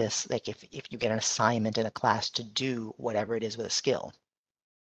practice, like if you get an assignment in a class to do whatever it is with a skill,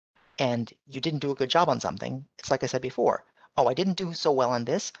 and you didn't do a good job on something, it's like I said before, oh, I didn't do so well on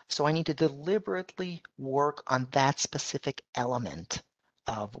this, so I need to deliberately work on that specific element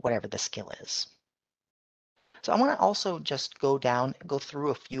of whatever the skill is. So I want to also just go through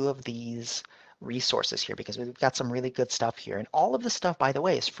a few of these resources here because we've got some really good stuff here. And all of this stuff, by the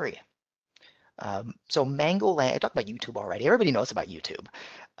way, is free. So Mango, I talked about YouTube already. Everybody knows about YouTube.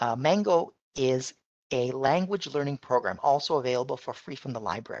 Mango is a language learning program also available for free from the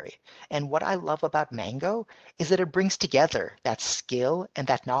library. And what I love about Mango is that it brings together that skill and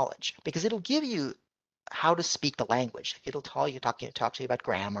that knowledge because it'll give you how to speak the language. It'll talk to you about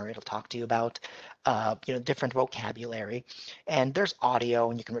grammar. It'll talk to you about different vocabulary. And there's audio,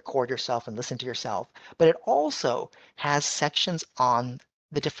 and you can record yourself and listen to yourself. But it also has sections on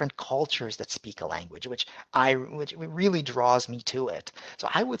the different cultures that speak a language, which really draws me to it. So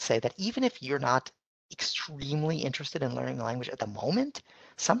I would say that even if you're not extremely interested in learning a language at the moment,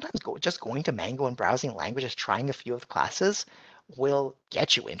 sometimes just going to Mango and browsing languages, trying a few of the classes will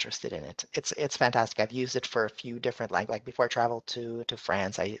get you interested in it. It's fantastic. I've used it for a few different like before I traveled to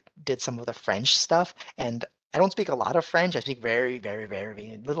France, I did some of the French stuff, and I don't speak a lot of French. I speak very, very, very,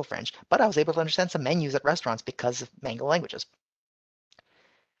 very little French, but I was able to understand some menus at restaurants because of Mango languages.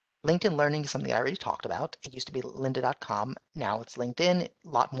 LinkedIn Learning is something I already talked about. It used to be lynda.com. Now it's LinkedIn, a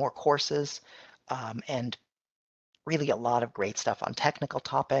lot more courses, and really a lot of great stuff on technical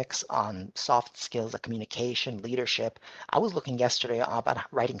topics, on soft skills like communication, leadership. I was looking yesterday about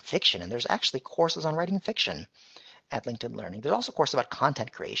writing fiction, and there's actually courses on writing fiction at LinkedIn Learning. There's also courses about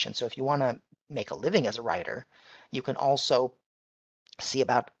content creation. So if you want to make a living as a writer, you can also see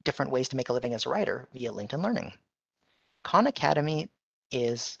about different ways to make a living as a writer via LinkedIn Learning. Khan Academy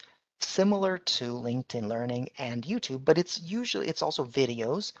is similar to LinkedIn Learning and YouTube, but it's also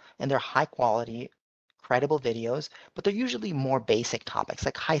videos, and they're high quality, credible videos, but they're usually more basic topics,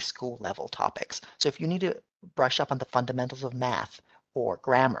 like high school level topics. So if you need to brush up on the fundamentals of math or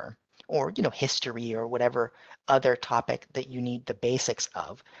grammar or history or whatever other topic that you need the basics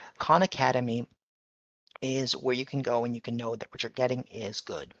of, Khan Academy is where you can go and you can know that what you're getting is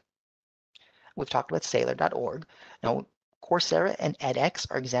good. We've talked about Sailor.org. Now, Coursera and edX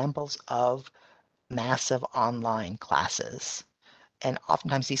are examples of massive online classes. And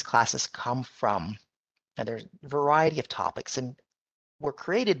oftentimes these classes come from, now there's a variety of topics and were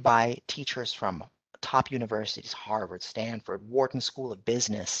created by teachers from top universities, Harvard, Stanford, Wharton School of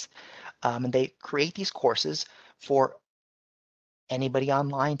Business. And they create these courses for anybody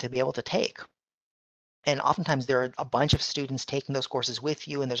online to be able to take. And oftentimes there are a bunch of students taking those courses with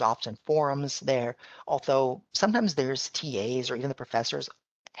you, and there's often forums there. Although sometimes there's TAs or even the professors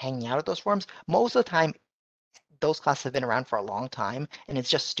hanging out at those forums. Most of the time, those classes have been around for a long time, and it's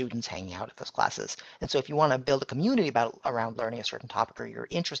just students hanging out at those classes. And so if you want to build a community around learning a certain topic, or you're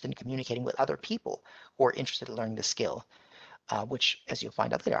interested in communicating with other people who are interested in learning the skill, which, as you'll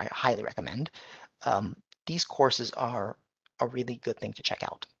find out later, I highly recommend, these courses are a really good thing to check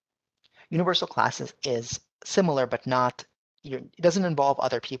out. Universal Classes is similar, but not, it doesn't involve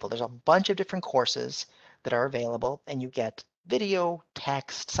other people. There's a bunch of different courses that are available, and you get video,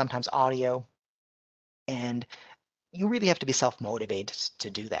 text, sometimes audio, and you really have to be self-motivated to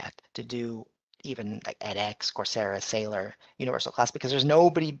do that, to do even like edX, Coursera, Sailor, Universal Class, because there's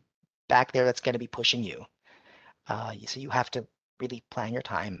nobody back there that's going to be pushing you. So you have to really plan your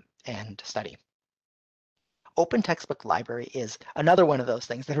time and study. Open Textbook Library is another one of those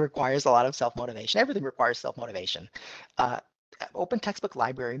things that requires a lot of self-motivation. Everything requires self-motivation. Open Textbook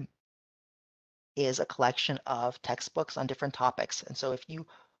Library is a collection of textbooks on different topics. And so if you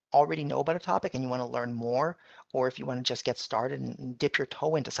already know about a topic and you want to learn more, or if you want to just get started and dip your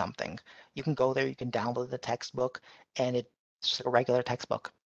toe into something, you can go there, you can download the textbook, and it's just like a regular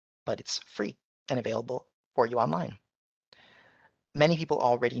textbook, but it's free and available for you online. Many people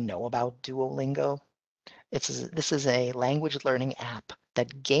already know about Duolingo. This is a language learning app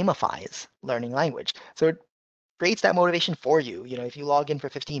that gamifies learning language. So it creates that motivation for you. You know, if you log in for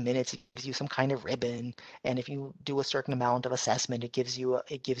 15 minutes, it gives you some kind of ribbon, and if you do a certain amount of assessment, it gives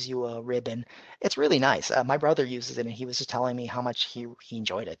you a ribbon. It's really nice. My brother uses it, and he was just telling me how much he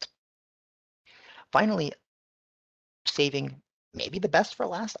enjoyed it. Finally, saving maybe the best for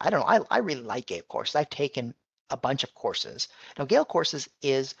last. I don't know. I really like Gale courses. I've taken a bunch of courses. Now, Gale courses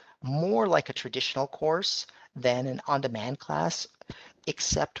is more like a traditional course than an on-demand class,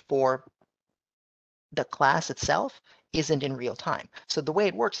 except for the class itself isn't in real time. So the way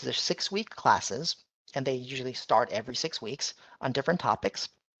it works is there's 6-week classes, and they usually start every 6 weeks on different topics.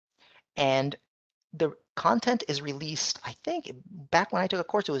 And the content is released, I think, back when I took a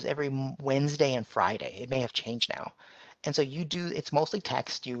course, it was every Wednesday and Friday. It may have changed now. And so it's mostly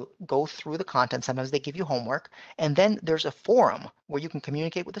text. You go through the content. Sometimes they give you homework. And then there's a forum where you can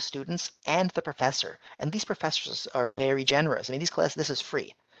communicate with the students and the professor. And these professors are very generous. I mean, this is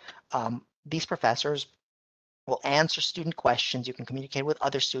free. These professors will answer student questions. You can communicate with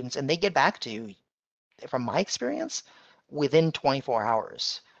other students, and they get back to you, from my experience, within 24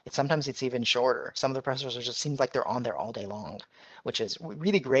 hours. Sometimes it's even shorter. Some of the professors just seems like they're on there all day long, which is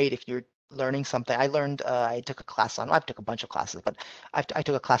really great if you're learning something. I took a class on, I took a bunch of classes, but I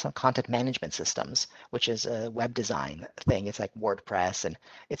took a class on content management systems, which is a web design thing. It's like WordPress, and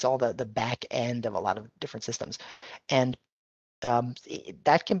it's all the back end of a lot of different systems. And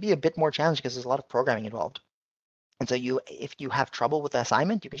that can be a bit more challenging because there's a lot of programming involved. And so if you have trouble with the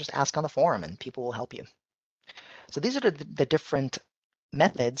assignment, you can just ask on the forum and people will help you. So these are the different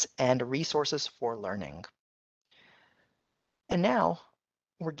methods and resources for learning. And now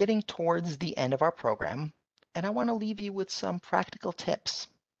we're getting towards the end of our program, and I want to leave you with some practical tips,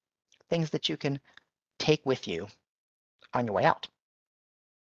 things that you can take with you on your way out.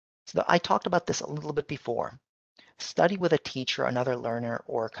 So I talked about this a little bit before. Study with a teacher, another learner,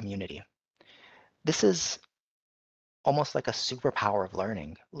 or a community. This is almost like a superpower of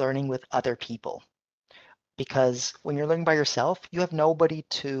learning with other people. Because when you're learning by yourself, you have nobody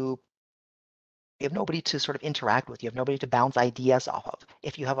to sort of interact with. You have nobody to bounce ideas off of.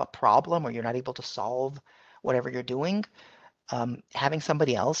 If you have a problem or you're not able to solve whatever you're doing, having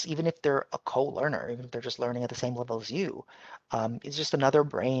somebody else, even if they're a co-learner, even if they're just learning at the same level as you, is just another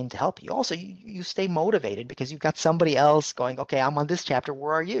brain to help you. Also, you stay motivated because you've got somebody else going, okay, I'm on this chapter,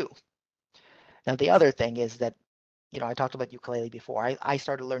 where are you? Now, the other thing is that, I talked about ukulele before. I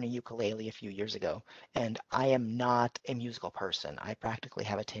started learning ukulele a few years ago, and I am not a musical person. I practically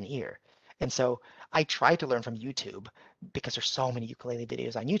have a tin ear. And so I tried to learn from YouTube because there's so many ukulele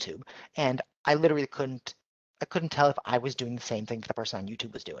videos on YouTube, and I literally couldn't tell if I was doing the same thing that the person on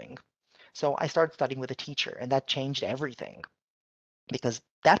YouTube was doing. So I started studying with a teacher, and that changed everything because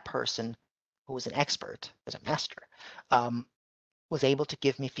that person who was an expert, was a master, was able to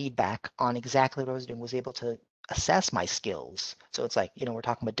give me feedback on exactly what I was doing, was able to assess my skills. So it's like, we're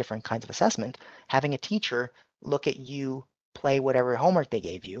talking about different kinds of assessment. Having a teacher look at you play whatever homework they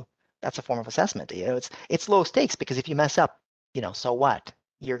gave you, that's a form of assessment. It's low stakes because if you mess up, so what?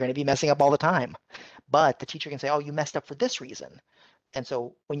 You're going to be messing up all the time. But the teacher can say, oh, you messed up for this reason. And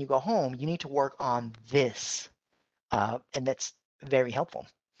so when you go home, you need to work on this. And that's very helpful.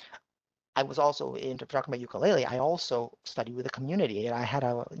 I was also into talking about ukulele. I also studied with a community, and I had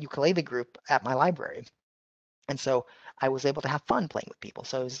a ukulele group at my library. And so I was able to have fun playing with people.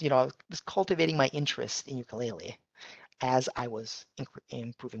 So I was cultivating my interest in ukulele as I was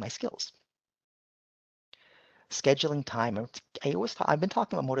improving my skills. Scheduling time. I've been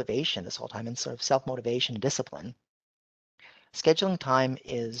talking about motivation this whole time and sort of self-motivation and discipline. Scheduling time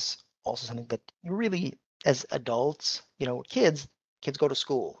is also something that you really, as adults, kids go to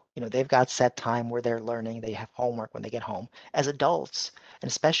school. They've got set time where they're learning, they have homework when they get home. As adults, and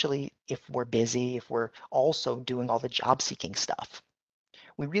especially if we're busy, if we're also doing all the job seeking stuff,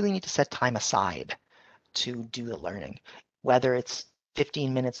 we really need to set time aside to do the learning, whether it's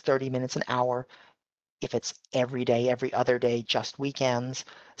 15 minutes, 30 minutes, an hour, if it's every day, every other day, just weekends.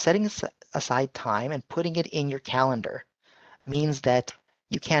 Setting aside time and putting it in your calendar means that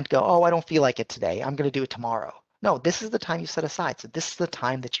you can't go, oh, I don't feel like it today. I'm going to do it tomorrow. No, this is the time you set aside. So this is the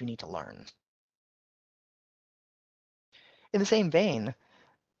time that you need to learn. In the same vein,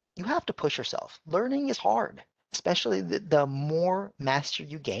 you have to push yourself. Learning is hard, especially the more mastery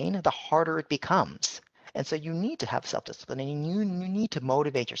you gain, the harder it becomes. And so you need to have self-discipline and you need to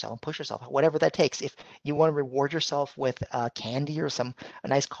motivate yourself and push yourself, whatever that takes. If you want to reward yourself with candy or a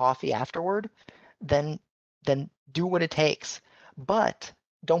nice coffee afterward, then do what it takes. But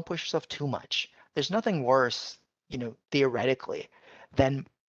don't push yourself too much. There's nothing worse, theoretically, than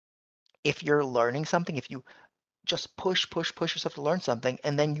if you're learning something, if you just push yourself to learn something,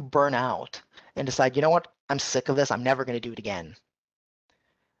 and then you burn out and decide, you know what, I'm sick of this. I'm never going to do it again.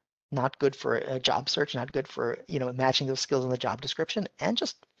 Not good for a job search, not good for, matching those skills in the job description, and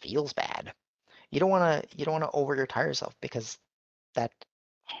just feels bad. You don't want to overtire yourself because that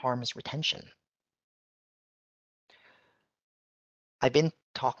harms retention. I've been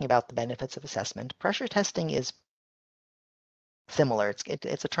talking about the benefits of assessment. Pressure testing is similar.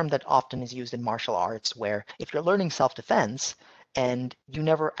 It's a term that often is used in martial arts where if you're learning self-defense and you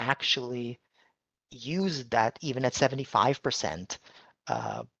never actually use that even at 75%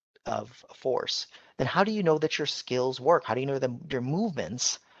 uh, of force, then how do you know that your skills work? How do you know that your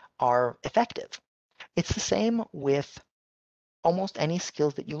movements are effective? It's the same with almost any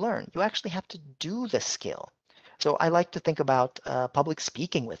skills that you learn. You actually have to do the skill. So I like to think about public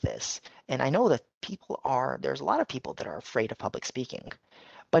speaking with this. And I know that there's a lot of people that are afraid of public speaking.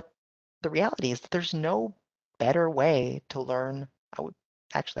 But the reality is that there's no better way to learn.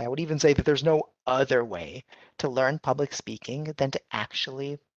 I would even say that there's no other way to learn public speaking than to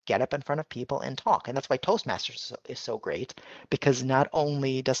actually get up in front of people and talk. And that's why Toastmasters is so great, because not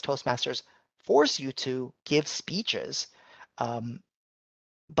only does Toastmasters force you to give speeches, um,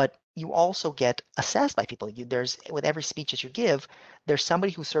 but you also get assessed by people. There's with every speech that you give, there's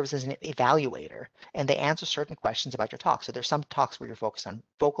somebody who serves as an evaluator, and they answer certain questions about your talk. So there's some talks where you're focused on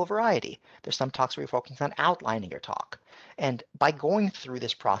vocal variety. There's some talks where you're focused on outlining your talk. And by going through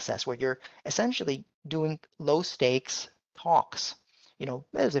this process where you're essentially doing low stakes talks,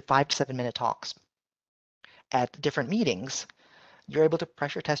 there's a 5 to 7 minute talks at different meetings, you're able to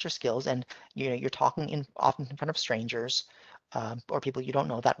pressure test your skills, and you're talking often in front of strangers or people you don't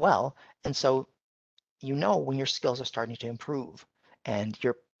know that well, and so when your skills are starting to improve, and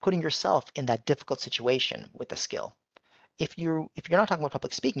you're putting yourself in that difficult situation with the skill. If you're not talking about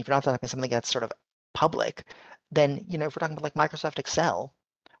public speaking, if you're not talking about something that's sort of public, then if we're talking about like Microsoft Excel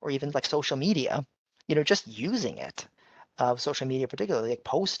or even like social media, just using it, social media particularly, like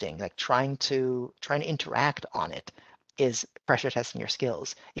posting, like trying to interact on it is pressure testing your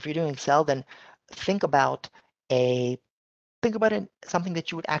skills. If you're doing Excel, then think about a something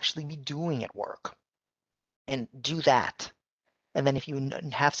that you would actually be doing at work and do that. And then if you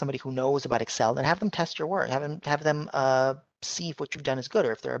have somebody who knows about Excel, then have them test your work. Have them see if what you've done is good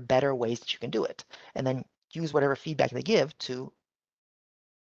or if there are better ways that you can do it. And then use whatever feedback they give to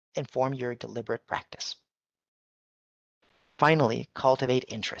inform your deliberate practice. Finally, cultivate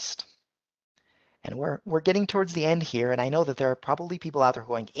interest. And we're getting towards the end here, and I know that there are probably people out there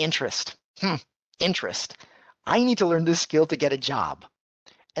going, interest. Interest. I need to learn this skill to get a job.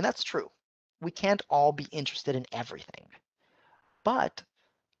 And that's true. We can't all be interested in everything. But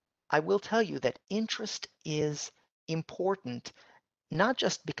I will tell you that interest is important, not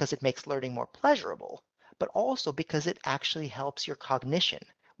just because it makes learning more pleasurable, but also because it actually helps your cognition.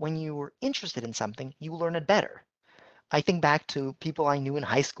 When you are interested in something, you learn it better. I think back to people I knew in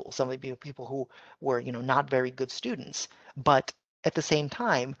high school, some of the people who were, not very good students, but at the same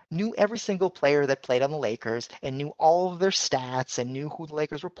time knew every single player that played on the Lakers and knew all of their stats and knew who the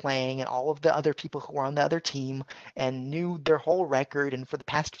Lakers were playing and all of the other people who were on the other team and knew their whole record. And for the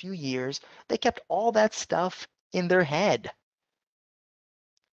past few years, they kept all that stuff in their head.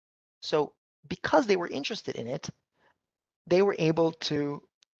 So because they were interested in it, they were able to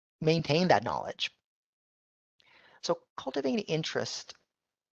maintain that knowledge. So cultivating interest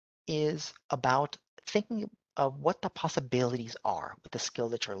is about thinking of what the possibilities are with the skill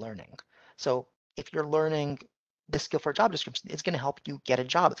that you're learning. So if you're learning the skill for a job description, it's going to help you get a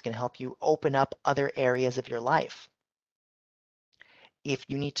job. It's going to help you open up other areas of your life. If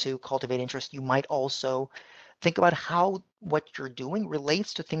you need to cultivate interest, you might also think about how what you're doing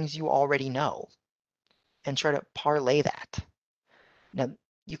relates to things you already know and try to parlay that. Now,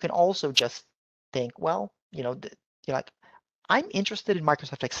 you can also just think, well, you're like, I'm interested in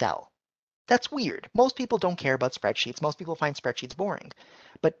Microsoft Excel. That's weird. Most people don't care about spreadsheets. Most people find spreadsheets boring.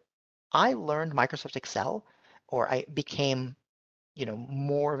 But I learned Microsoft Excel, or I became,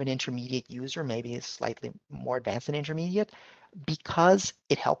 more of an intermediate user, maybe slightly more advanced than intermediate, because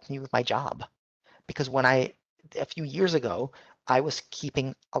it helped me with my job. Because a few years ago, I was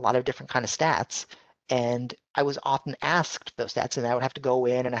keeping a lot of different kind of stats, and I was often asked those stats, and I would have to go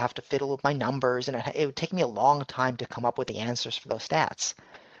in and I have to fiddle with my numbers, and it would take me a long time to come up with the answers for those stats.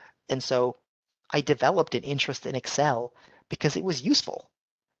 And so I developed an interest in Excel because it was useful.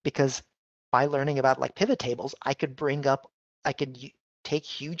 Because by learning about like pivot tables, I could take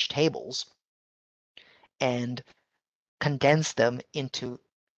huge tables and condense them into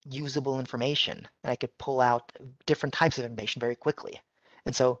usable information. And I could pull out different types of information very quickly.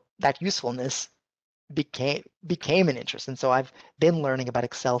 And so that usefulness became an interest. And so I've been learning about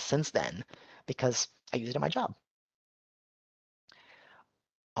Excel since then because I use it in my job.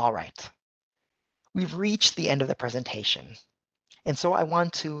 All right. We've reached the end of the presentation. And so I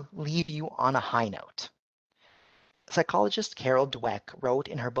want to leave you on a high note. Psychologist Carol Dweck wrote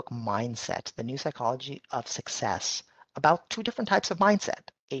in her book Mindset, The New Psychology of Success, about two different types of mindset,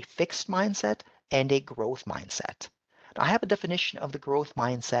 a fixed mindset and a growth mindset. Now, I have a definition of the growth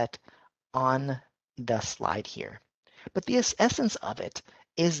mindset on the slide here. But the essence of it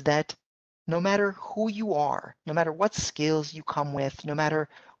is that no matter who you are, no matter what skills you come with, no matter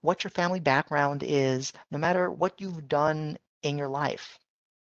what your family background is, no matter what you've done in your life,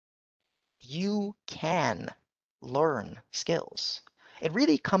 you can learn skills. It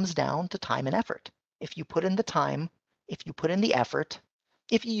really comes down to time and effort. If you put in the time, if you put in the effort,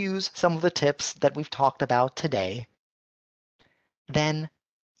 if you use some of the tips that we've talked about today, then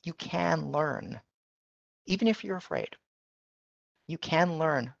you can learn, even if you're afraid. You can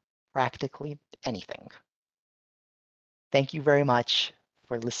learn practically anything. Thank you very much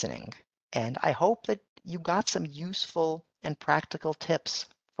for listening, and I hope that you got some useful and practical tips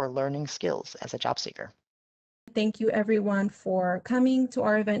for learning skills as a job seeker. Thank you everyone for coming to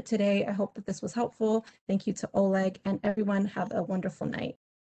our event today. I hope that this was helpful. Thank you to Oleg, and everyone have a wonderful night.